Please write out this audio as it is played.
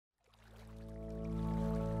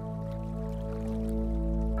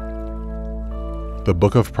The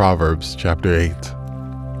Book of Proverbs, chapter 8.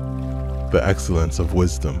 The excellence of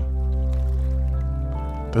wisdom.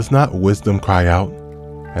 Does not wisdom cry out,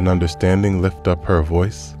 and understanding lift up her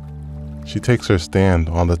voice? She takes her stand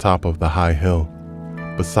on the top of the high hill,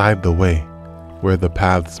 beside the way where the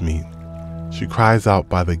paths meet. She cries out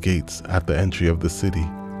by the gates at the entry of the city,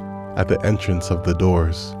 at the entrance of the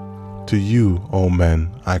doors. To you, O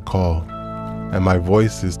men, I call, and my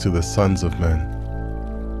voice is to the sons of men.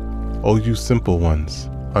 O you simple ones,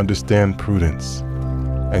 understand prudence,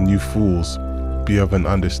 and you fools, be of an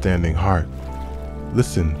understanding heart.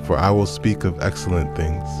 Listen, for I will speak of excellent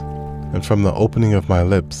things, and from the opening of my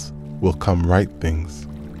lips will come right things.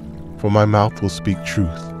 For my mouth will speak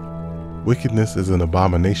truth. Wickedness is an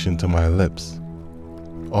abomination to my lips.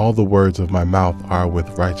 All the words of my mouth are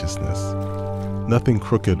with righteousness. Nothing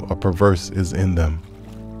crooked or perverse is in them.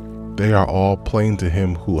 They are all plain to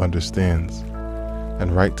him who understands,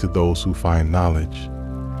 and right to those who find knowledge.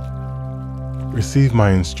 Receive my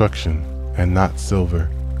instruction, and not silver,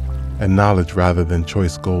 and knowledge rather than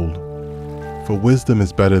choice gold. For wisdom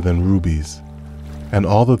is better than rubies, and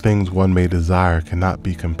all the things one may desire cannot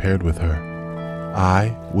be compared with her.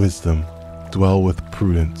 I, wisdom, dwell with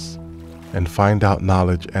prudence, and find out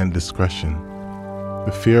knowledge and discretion.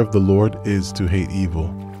 The fear of the Lord is to hate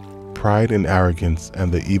evil, pride and arrogance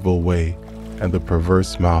and the evil way, and the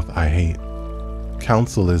perverse mouth I hate.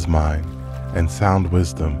 Counsel is mine, and sound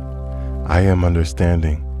wisdom. I am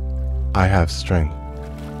understanding. I have strength.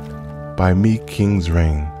 By me kings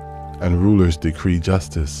reign, and rulers decree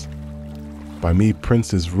justice. By me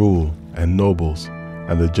princes rule, and nobles,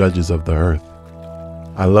 and the judges of the earth.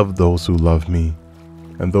 I love those who love me,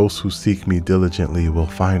 and those who seek me diligently will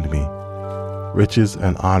find me. Riches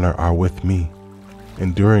and honor are with me,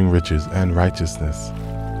 enduring riches and righteousness.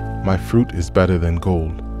 My fruit is better than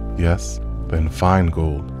gold, yes, than fine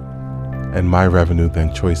gold, and my revenue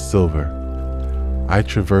than choice silver. I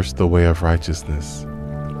traverse the way of righteousness,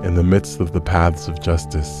 in the midst of the paths of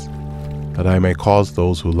justice, that I may cause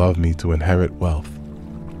those who love me to inherit wealth,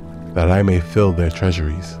 that I may fill their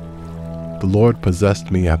treasuries. The Lord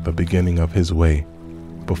possessed me at the beginning of his way,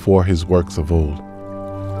 before his works of old.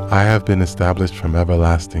 I have been established from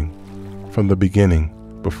everlasting, from the beginning,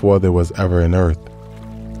 before there was ever an earth.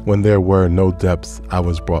 When there were no depths, I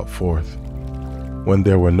was brought forth. When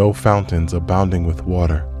there were no fountains abounding with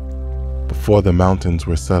water, before the mountains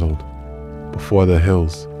were settled, before the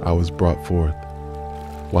hills I was brought forth.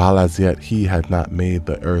 While as yet he had not made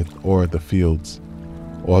the earth or the fields,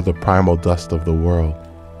 or the primal dust of the world.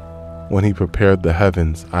 When he prepared the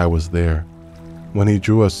heavens, I was there. When he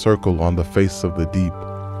drew a circle on the face of the deep.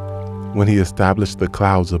 When he established the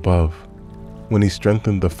clouds above. When he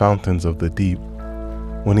strengthened the fountains of the deep.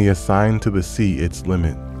 When he assigned to the sea its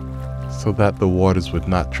limit, so that the waters would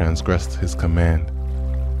not transgress his command.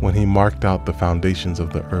 When he marked out the foundations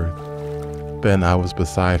of the earth, then I was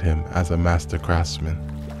beside him as a master craftsman,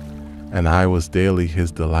 and I was daily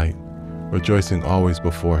his delight, rejoicing always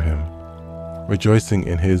before him, rejoicing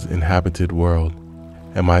in his inhabited world,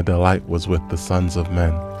 and my delight was with the sons of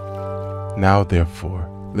men. Now therefore,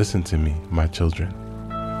 listen to me, my children,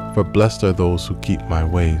 for blessed are those who keep my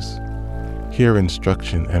ways. Hear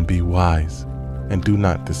instruction and be wise, and do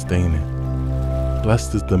not disdain it.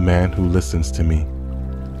 Blessed is the man who listens to me,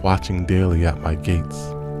 watching daily at my gates,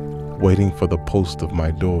 waiting for the post of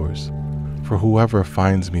my doors. For whoever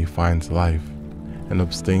finds me finds life, and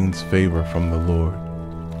obtains favor from the Lord.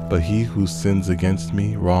 But he who sins against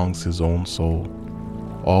me wrongs his own soul.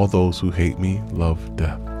 All those who hate me love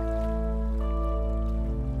death.